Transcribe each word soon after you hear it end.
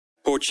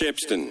For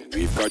Chepston,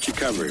 we've got you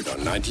covered on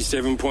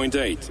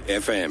 97.8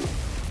 FM.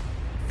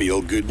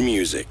 Feel good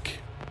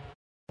music.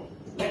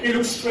 Let me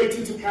look straight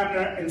into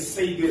camera and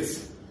say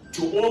this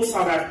to all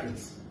South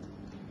Africans.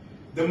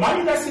 The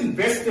money that's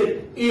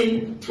invested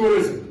in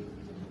tourism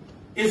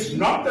is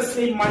not the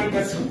same money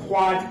that's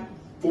required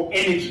for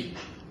energy.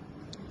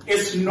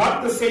 It's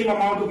not the same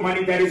amount of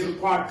money that is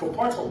required for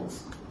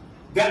potholes.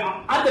 There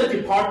are other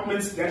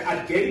departments that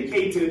are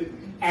dedicated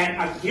and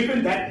are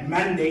given that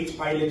mandate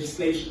by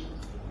legislation.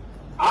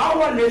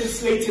 Our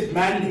legislative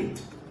mandate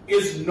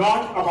is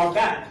not about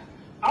that.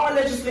 Our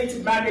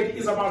legislative mandate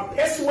is about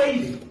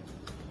persuading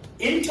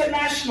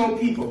international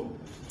people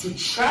to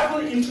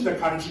travel into the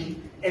country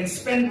and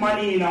spend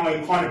money in our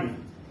economy.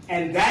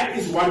 And that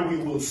is what we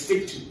will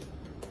stick to.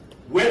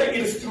 Whether it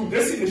is through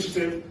this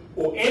initiative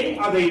or any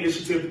other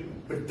initiative,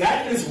 but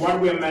that is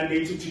what we are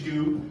mandated to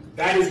do,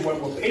 that is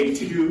what we're paid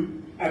to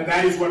do, and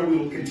that is what we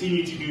will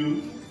continue to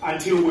do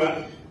until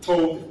we're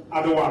told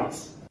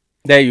otherwise.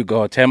 There you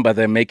go, Themba.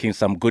 They're making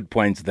some good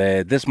points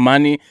there. This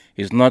money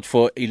is not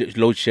for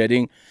load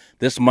shedding.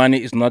 This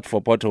money is not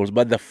for potholes.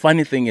 But the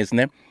funny thing is,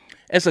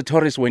 as a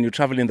tourist, when you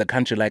travel in the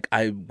country, like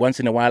once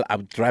in a while, I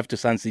drive to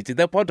Sun City,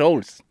 there are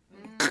potholes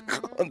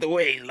on the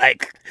way,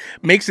 like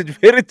makes it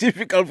very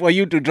difficult for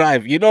you to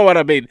drive. You know what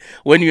I mean?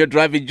 When you're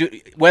driving,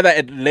 whether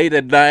late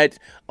at night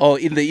or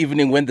in the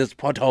evening when there's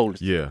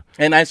potholes. Yeah.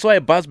 And I saw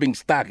a bus being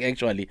stuck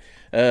actually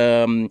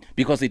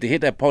because it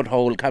hit a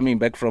pothole coming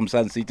back from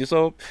Sun City.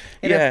 So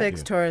it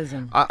affects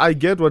tourism. I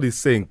get what he's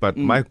saying, but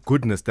my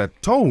goodness,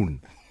 that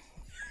tone.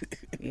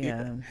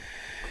 Yeah.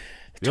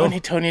 Tony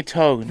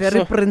tone.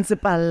 Very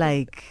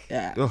principal-like.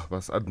 Yeah. Oh,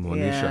 was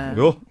admonition.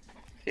 Yeah.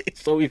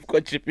 So we've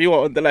got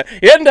Chipiwa on the line.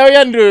 Yenda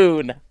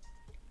uyanduna.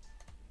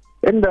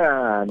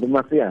 Enda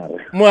ndimasiara.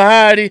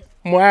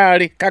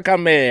 Muhari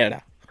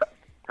Kakamera.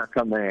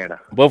 Kakamera.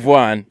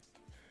 Bovwan.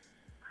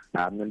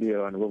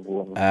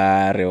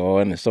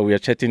 Bovwan. So we are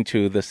chatting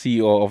to the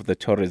CEO of the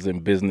Tourism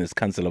Business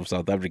Council of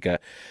South Africa.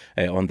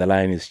 On the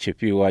line is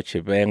Chipiwa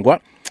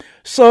Chibengwa.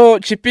 So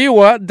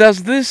Chipiwa,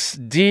 does this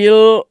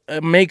deal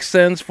make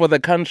sense for the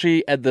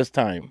country at this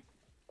time?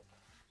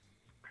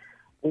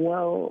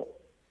 Well,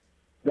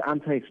 the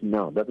answer is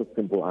no. That's a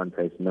simple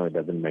answer. Is no, it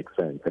doesn't make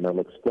sense, and I'll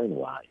explain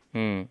why.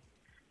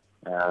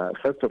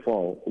 First of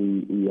all,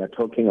 we are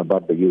talking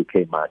about the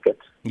UK market.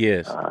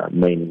 Yes.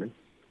 Mainly.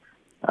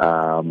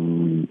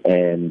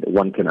 And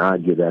one can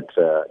argue that,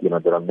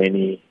 there are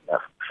many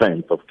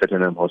fans of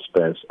Tottenham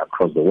Hotspur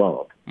across the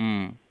world.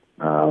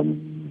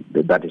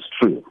 That is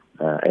true.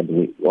 And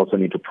we also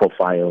need to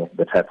profile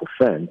the type of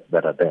fans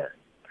that are there.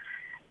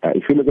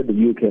 If you look at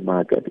the UK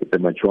market, it's a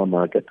mature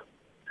market.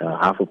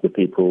 Half of the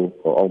people,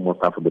 or almost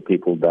half of the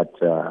people that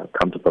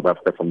come to South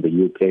Africa from the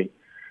UK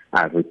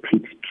are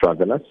repeat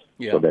travelers.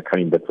 Yeah. So they're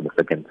coming back for the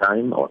second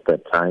time or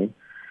third time.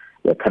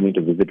 They're coming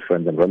to visit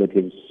friends and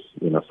relatives,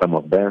 some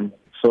of them.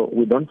 So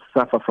we don't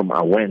suffer from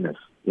awareness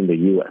in the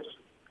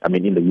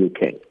in the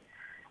UK.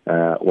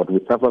 What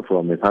we suffer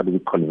from is how do we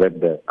convert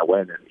the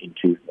awareness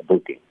into a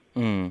booking.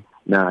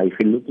 Now, if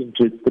you look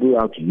into it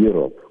throughout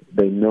Europe,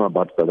 they know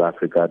about South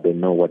Africa, they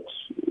know what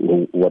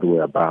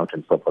we're about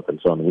and so forth and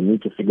so on. We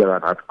need to figure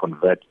out how to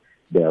convert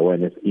the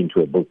awareness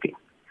into a booking.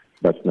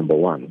 That's number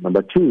one.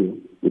 Number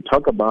two, we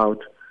talk about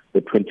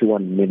the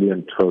 21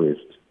 million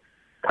tourists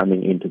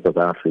coming into South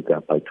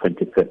Africa by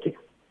 2030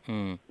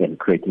 and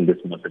creating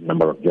this massive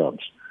number of jobs.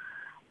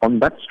 On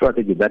that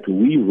strategy that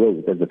we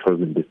wrote as the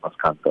Tourism Business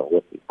Council,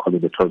 what we call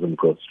it the Tourism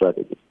Growth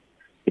Strategy,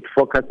 it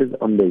focuses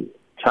on the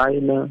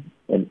China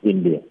and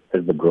India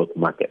as the growth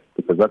market,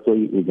 because that's where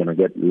we're going to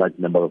get a large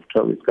number of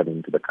tourists coming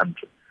into the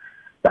country.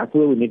 That's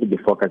where we need to be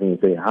focusing and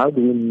say, how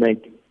do we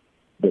make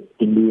the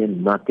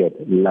Indian market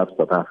love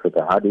South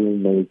Africa? How do we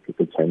make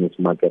the Chinese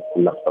market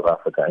love South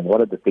Africa? And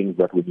what are the things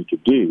that we need to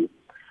do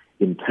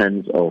in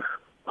terms of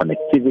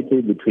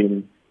connectivity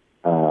between,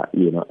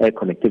 air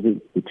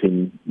connectivity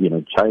between,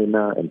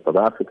 China and South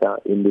Africa,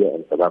 India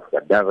and South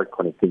Africa, direct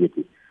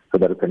connectivity, so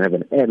that we can have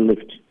an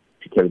airlift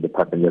to carry the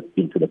passengers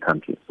into the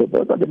country. So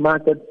those are the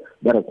markets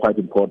that are quite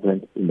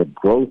important in the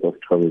growth of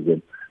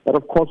tourism. But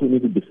of course, we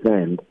need to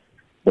defend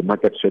the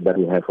market share that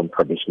we have from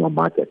traditional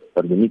markets.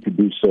 But we need to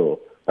do so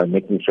by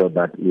making sure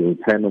that we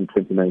return on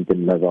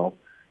 2019 level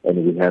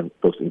and we have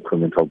those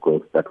incremental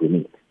growth that we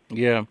need.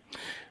 Yeah.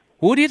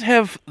 Would it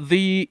have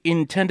the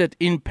intended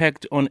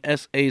impact on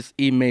SA's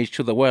image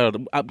to the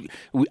world?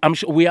 I'm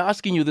sure we are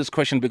asking you this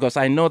question because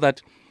I know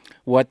that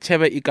what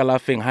Thebe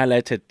Ikalafeng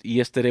highlighted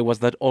yesterday was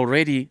that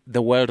already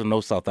the world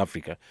knows South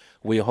Africa.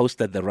 We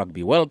hosted the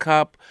Rugby World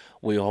Cup.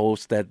 We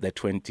hosted the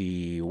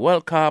 20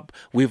 World Cup.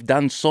 We've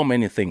done so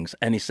many things.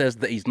 And he says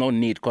there is no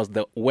need because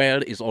the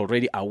world is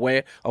already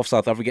aware of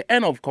South Africa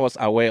and, of course,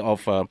 aware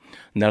of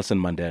Nelson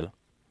Mandela.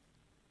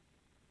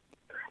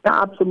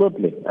 Yeah,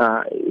 absolutely.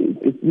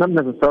 It's not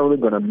necessarily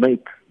going to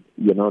make,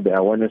 the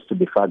awareness to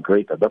be far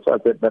greater. That's why I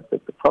said that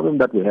the problem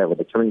that we have, or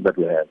the challenge that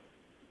we have,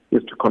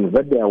 is to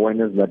convert the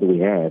awareness that we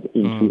have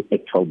into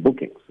actual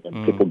bookings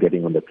and people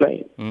getting on the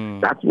plane.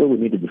 That's where we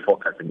need to be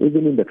focusing,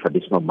 even in the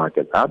traditional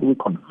markets. How do we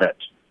convert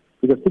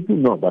Because people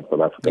know about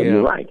South Africa. Yeah.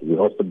 You're right. We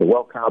hosted the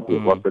World Cup. We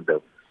hosted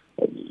the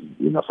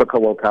Soccer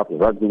World Cup, the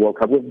Rugby World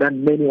Cup. We've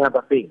done many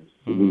other things.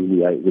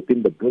 We are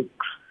within the BRICS.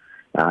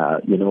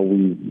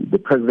 The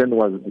president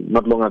was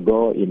not long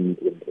ago in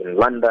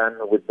London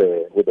with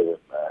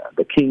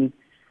the king.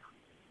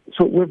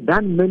 So we've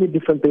done many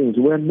different things.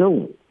 We're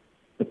known.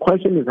 The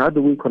question is, how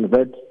do we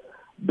convert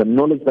the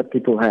knowledge that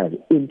people have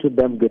into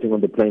them getting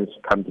on the planes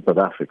to come to South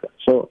Africa?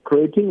 So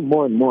creating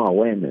more and more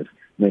awareness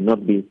may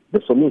not be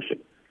the solution.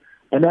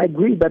 And I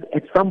agree that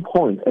at some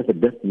point, as a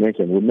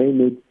destination, we may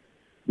need,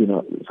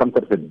 some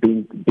sort of a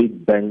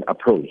big bang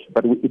approach.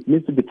 But it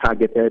needs to be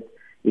targeted.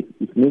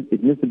 It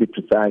needs to be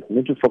precise. We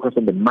need to focus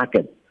on the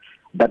market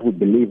that we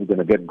believe we're going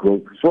to get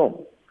growth from,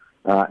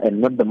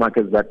 and not the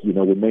markets that, we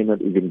may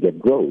not even get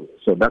growth.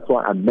 So that's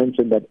why I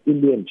mentioned that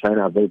India and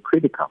China are very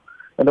critical.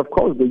 And of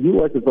course, the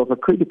U.S. is also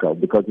critical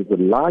because it's a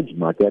large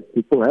market.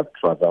 People have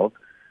traveled.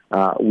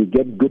 We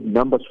get good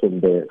numbers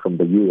from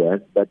the U.S.,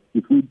 but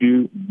if we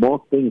do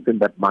more things in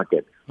that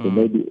market, we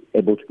may be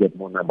able to get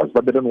more numbers.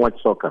 But they don't watch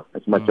soccer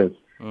as much as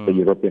the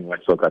European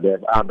watch soccer. They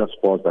have other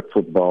sports like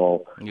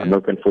football,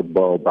 American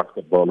football,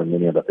 basketball, and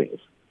many other things.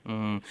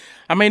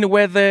 I mean,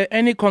 were there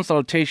any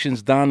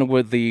consultations done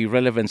with the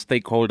relevant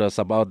stakeholders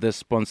about this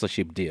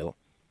sponsorship deal?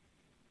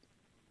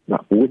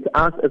 Now, with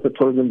us as a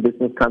Tourism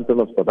Business Council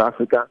of South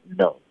Africa,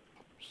 no.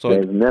 So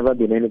there's never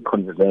been any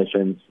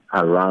conversations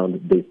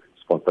around this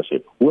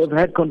sponsorship. We've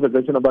had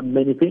conversation about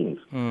many things.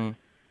 And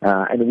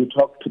we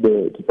talked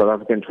to South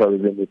African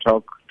Tourism, we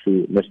talked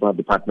to National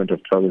Department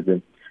of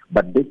Tourism,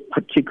 but this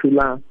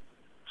particular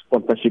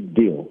sponsorship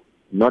deal,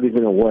 not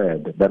even a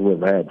word that we've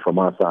heard from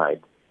our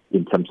side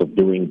in terms of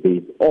doing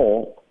this,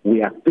 or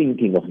we are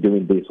thinking of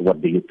doing this,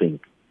 what do you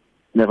think?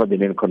 Never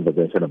been any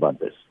conversation about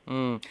this.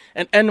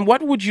 And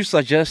what would you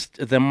suggest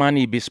the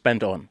money be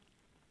spent on?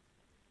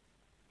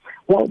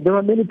 Well, there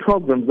are many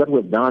programs that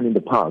we've done in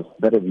the past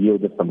that have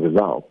yielded some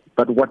results.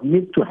 But what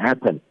needs to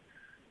happen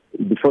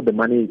before the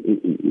money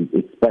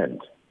is spent,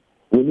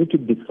 we need to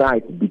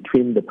decide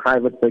between the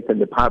private sector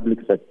and the public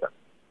sector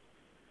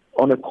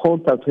on a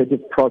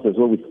consultative process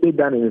where we sit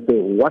down and say,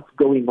 what's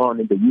going on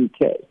in the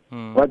UK?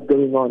 What's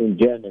going on in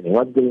Germany?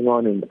 What's going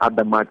on in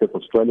other markets,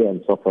 Australia,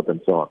 and so forth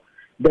and so on.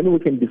 Then we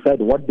can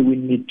decide what do we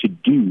need to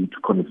do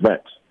to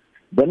convert.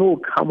 Then we'll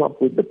come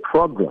up with the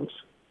programs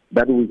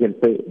that we can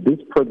say these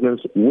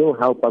programs will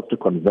help us to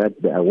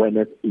convert the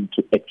awareness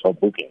into actual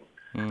booking.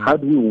 How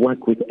do we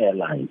work with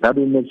airlines? How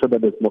do we make sure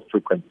that there's more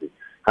frequency?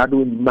 How do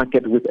we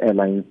market with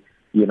airlines,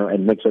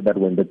 and make sure that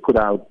when they put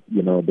out,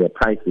 their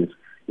prices,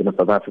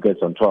 South Africa is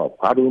on top?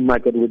 How do we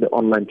market with the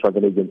online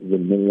travel agencies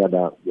and many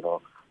other,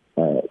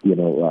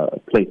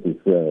 places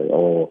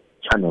or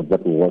channels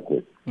that we work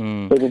with?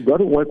 So we've got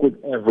to work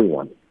with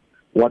everyone.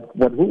 What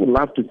we would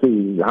love to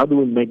see is how do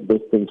we make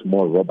those things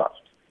more robust?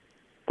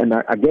 And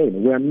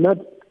again, we are not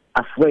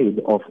afraid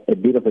of a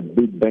bit of a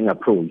big bang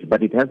approach,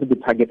 but it has to be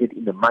targeted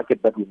in the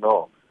market that we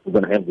know we're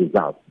going to have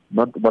results,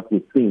 not what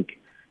we think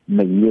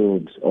may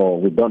yield or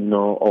we don't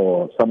know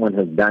or someone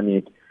has done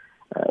it.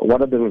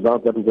 What are the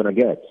results that we're going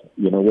to get?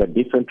 We're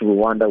different to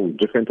Rwanda, we're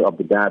different to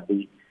Abu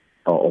Dhabi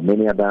or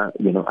many other,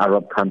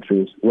 Arab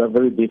countries. We're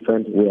very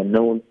different. We are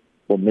known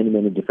for many,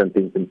 many different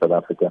things in South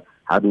Africa.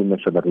 How do we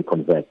make sure that we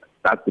convert?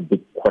 That's the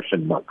big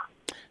question mark.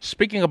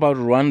 Speaking about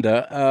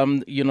Rwanda,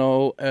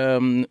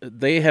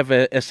 they have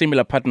a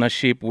similar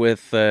partnership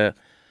with,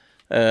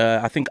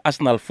 I think,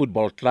 Arsenal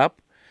Football Club.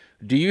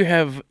 Do you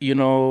have,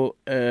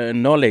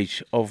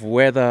 knowledge of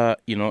whether,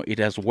 it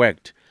has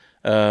worked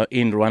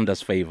in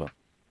Rwanda's favor?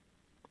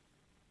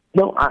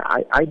 No,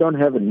 I don't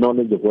have a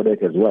knowledge of whether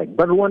it has worked.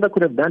 But Rwanda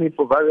could have done it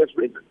for various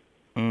reasons.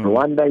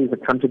 Rwanda is a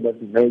country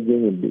that's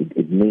emerging.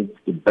 It needs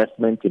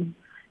investment in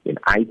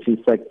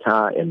IT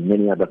sector and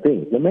many other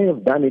things. They may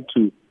have done it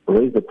to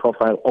raise the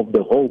profile of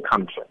the whole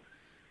country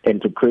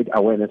and to create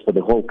awareness for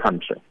the whole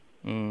country.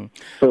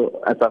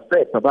 So, as I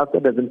said, South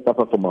Africa doesn't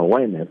suffer from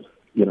awareness,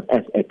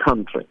 as a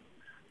country.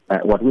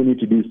 What we need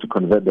to do is to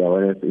convert the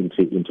awareness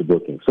into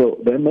booking. So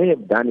they may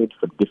have done it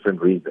for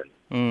different reasons.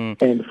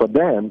 And for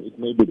them, it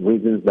may be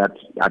reasons that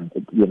are,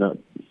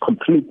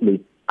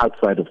 completely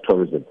outside of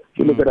tourism. If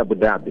you look at Abu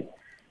Dhabi,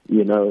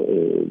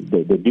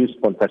 they do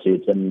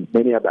sponsorships, and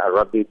many other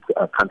Arabic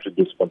countries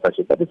do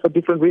sponsorship, but it's for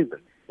different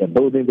reasons. They're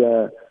building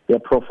their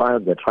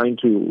profiles, they're trying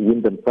to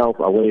win themselves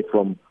away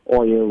from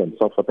oil and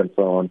so forth and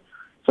so on.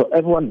 So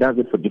everyone does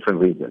it for different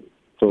reasons.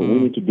 So we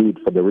need to do it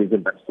for the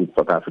reason that suits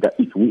South Africa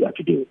if we are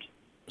to do it.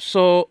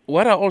 So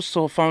what I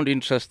also found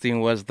interesting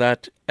was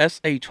that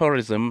SA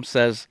Tourism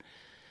says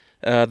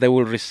they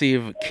will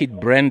receive kit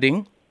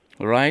branding,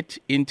 right?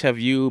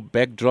 Interview,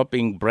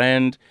 backdropping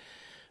brand,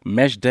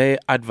 Mesh Day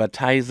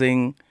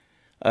advertising,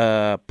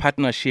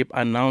 partnership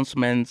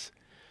announcements,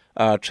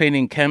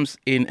 training camps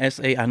in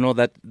SA. I know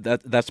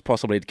that's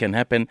possible. It can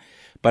happen.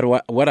 But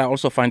what I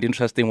also find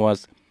interesting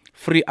was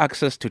free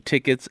access to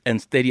tickets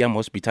and stadium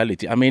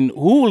hospitality. I mean,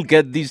 who will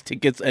get these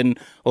tickets and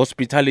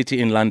hospitality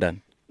in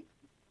London?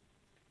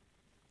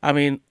 I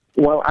mean...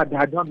 Well, I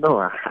don't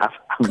know.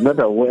 I'm not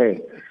aware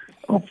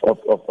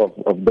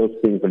of those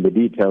things and the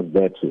details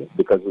there too,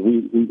 because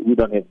we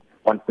don't have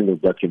one single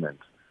document,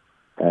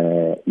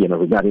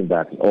 regarding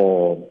that,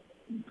 or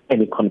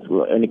any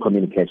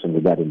communication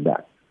regarding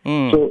that.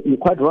 So you're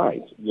quite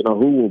right.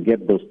 Who will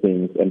get those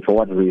things and for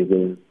what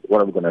reasons?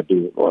 What are we going to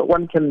do? Well,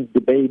 one can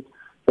debate,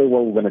 say,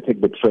 well, we're going to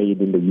take the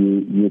trade in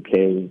the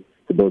UK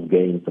to those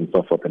games and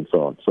so forth and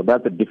so on. So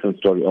that's a different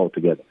story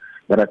altogether.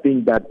 But I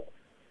think that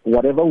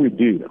whatever we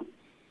do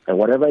and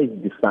whatever is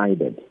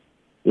decided,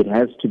 it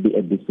has to be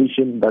a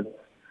decision that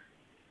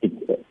is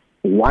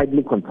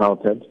widely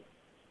consulted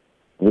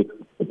with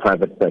the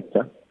private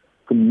sector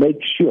to make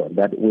sure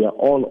that we are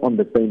all on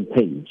the same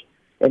page.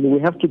 And we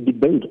have to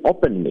debate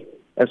openly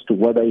as to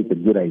whether it's a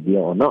good idea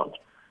or not.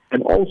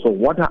 And also,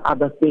 what are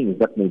other things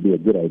that may be a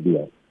good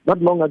idea?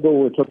 Not long ago,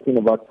 we were talking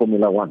about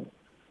Formula One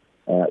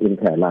in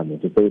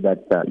Kailani, to say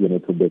that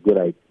it would be a good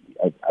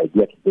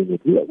idea to bring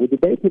it here. We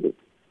debated it.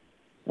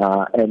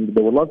 And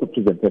there were lots of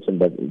presentations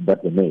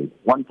that were made.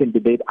 One can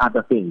debate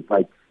other things,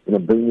 like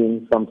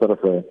bringing some sort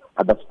of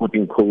other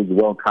sporting codes,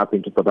 World Cup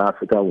into South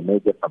Africa. We may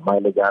get some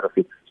mileage out of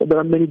it. So there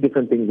are many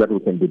different things that we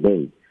can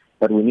debate.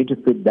 But we need to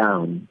sit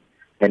down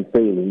and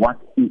say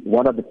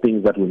what are the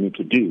things that we need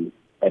to do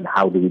and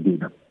how do we do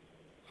them.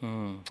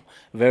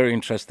 Very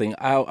interesting.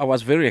 I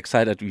was very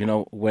excited,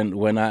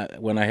 when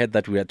I heard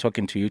that we are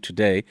talking to you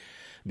today,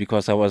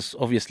 because I was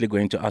obviously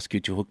going to ask you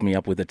to hook me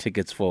up with the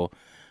tickets for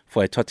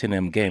a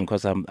Tottenham game,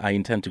 because I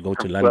intend to go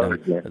to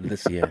London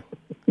this year.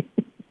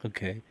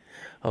 Okay.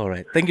 All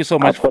right. Thank you so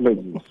much.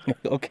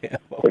 Okay.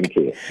 Thank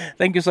you.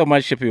 Thank you so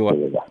much,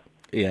 Shipiwa.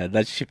 Yeah,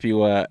 that's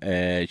Shipiwa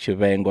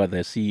Chivengwa, the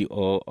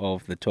CEO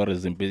of the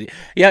tourism business.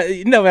 Yeah,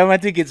 my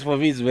tickets for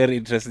me is very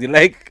interesting.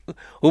 Like,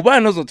 Uba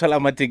knows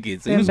what my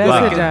tickets. The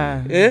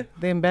ambassador.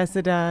 The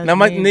ambassador.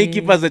 Now,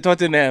 keepers the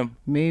Tottenham.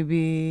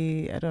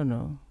 Maybe, I don't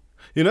know.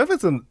 If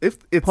it's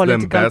political the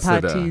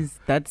ambassador parties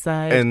that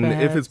side, and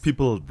perhaps. if it's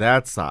people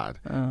that side,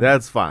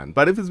 that's fine.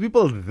 But if it's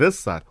people this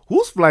side,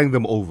 who's flying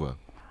them over?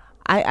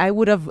 I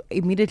would have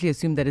immediately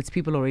assumed that it's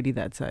people already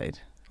that side.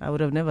 I would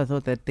have never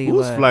thought that they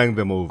Who's were flying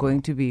them over?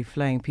 going to be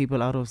flying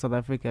people out of South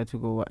Africa to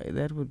go.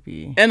 That would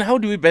be. And how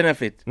do we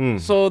benefit?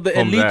 So the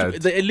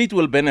elite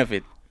will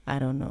benefit. I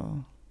don't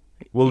know.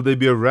 Will there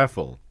be a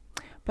raffle?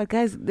 But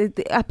guys,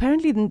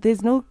 apparently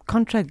there's no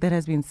contract that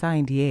has been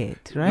signed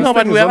yet, right? No,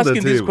 but thing we're is on the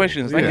asking these table.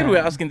 questions. I think we're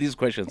asking these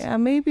questions. Yeah,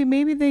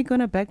 maybe they're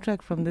gonna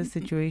backtrack from this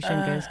situation,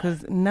 guys,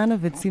 because none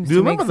of it seems Do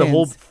you to make remember sense. the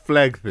whole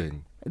flag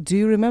thing? Do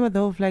you remember the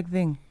whole flag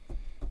thing?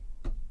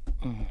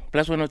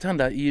 Plus when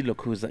uthanda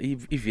ilokhuza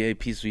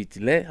i-VIP suite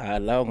le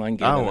allow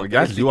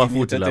Ngadliwa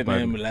futhi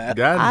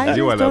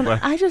lapha.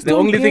 I just the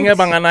don't only thing get-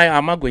 abanganayo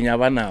amagwenya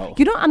abanawo.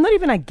 I'm not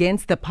even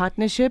against the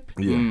partnership.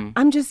 Yeah.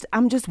 I'm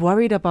just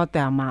worried about the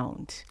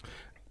amount.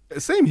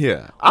 Same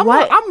here. I'm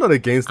Why- not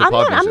against the I'm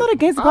partnership. not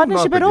against the I'm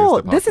partnership not at all.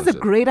 against the This is a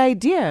partnership. great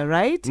idea,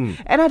 right?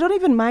 And I don't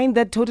even mind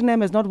that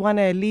Tottenham has not won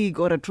a league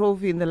or a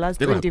trophy in the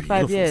last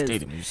 25 years.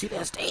 You see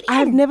that stadium? I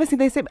have never seen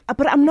they say,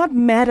 but I'm not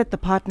mad at the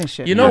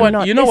partnership. You know I'm what-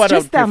 not. you know it's what I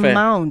just would the prefer?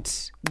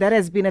 amount that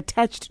has been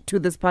attached to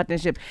this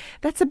partnership.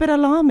 That's a bit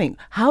alarming.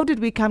 How did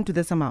we come to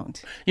this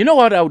amount? You know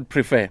what I would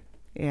prefer?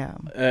 Yeah.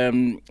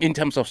 In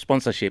terms of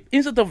sponsorship,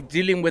 instead of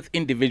dealing with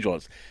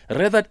individuals,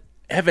 rather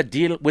have a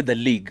deal with the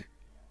league,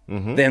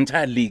 the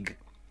entire league.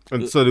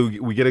 And so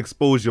we get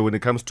exposure when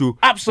it comes to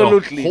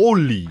Absolutely. the whole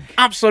league.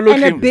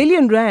 Absolutely. And $1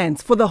 billion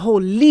for the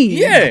whole league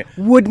Yeah.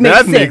 would make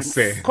That sense. makes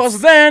sense.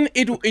 Because then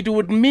it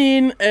would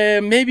mean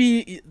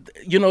maybe,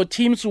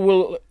 teams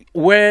will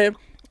wear,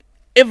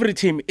 every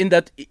team in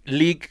that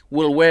league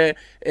will wear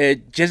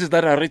jerseys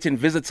that are written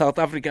 "Visit South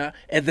Africa."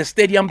 At the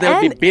stadium, there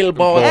will be And-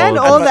 billboards. And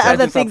all the advertising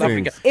other South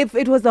things. Africa. If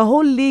it was the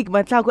whole league,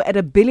 Matlako, at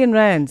 $1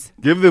 billion,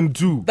 Give them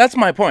two. That's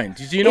my point.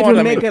 Do you know It what will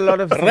I mean? make a lot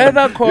of sense.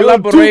 Rather $2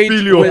 collaborate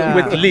billion.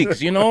 with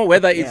leagues,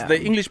 whether it's Yeah.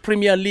 the English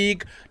Premier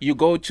League, you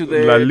go to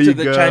La the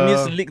Liga,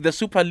 Chinese league, the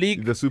Super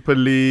League. The Super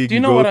League. Do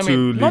you know go what I to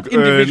mean? Not League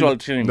individual Earn.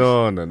 teams.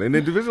 No, an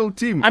individual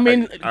team. I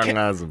mean,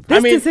 Angazim. this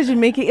I mean- decision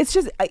making, it's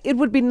just, it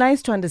would be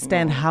nice to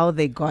understand how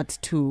they got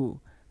to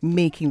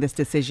making this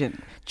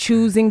decision,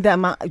 choosing the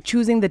amount,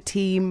 choosing the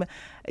team,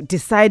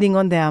 deciding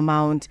on the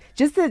amount,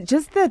 just the And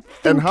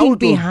thinking how it will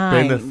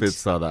behind benefit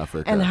South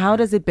Africa. and how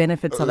does it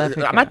benefit South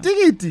Africa?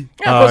 Amatikiti.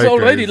 Yeah, because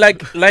already,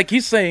 like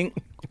he's saying,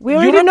 We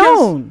already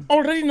Europeans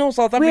already know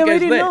South Africa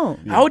already is there. know.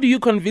 How do you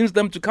convince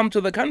them to come to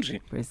the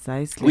country?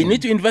 Precisely. We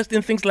need to invest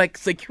in things like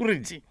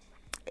security.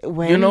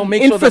 Well,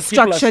 make sure that people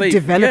are infrastructure safe.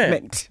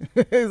 development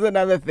is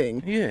another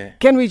thing. Yeah.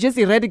 Can we just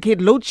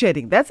eradicate load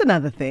shedding? That's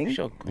another thing.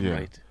 Sure, Yeah.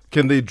 right.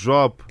 Can they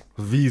drop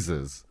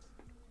visas?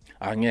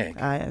 Angeke.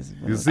 Yes.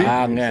 You see?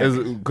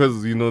 ngeke.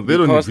 Because, they don't need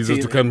Because visas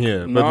to come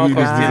here. no, But we need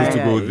because visas to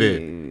yeah, go yeah,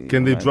 there.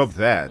 Can they drop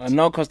that?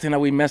 No, because Tina,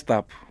 we messed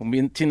up.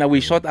 Tina, we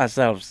shot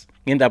ourselves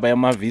in the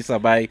visa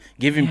by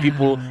giving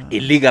people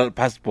illegal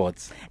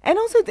passports. And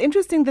also, it's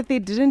interesting that they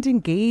didn't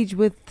engage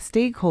with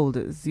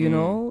stakeholders,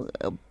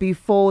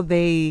 before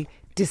they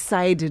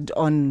decided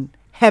on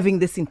having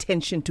this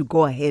intention to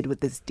go ahead with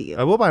this deal.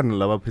 Abobani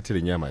laba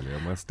phethele nyama le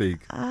ama-steak.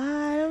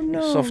 I don't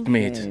know. Soft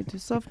meat.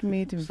 Soft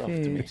meat and Soft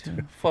fit. meat.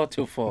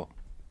 424.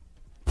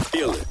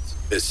 Feel it.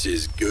 This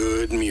is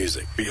good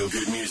music. Feel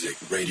good music.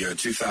 Radio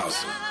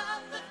 2000.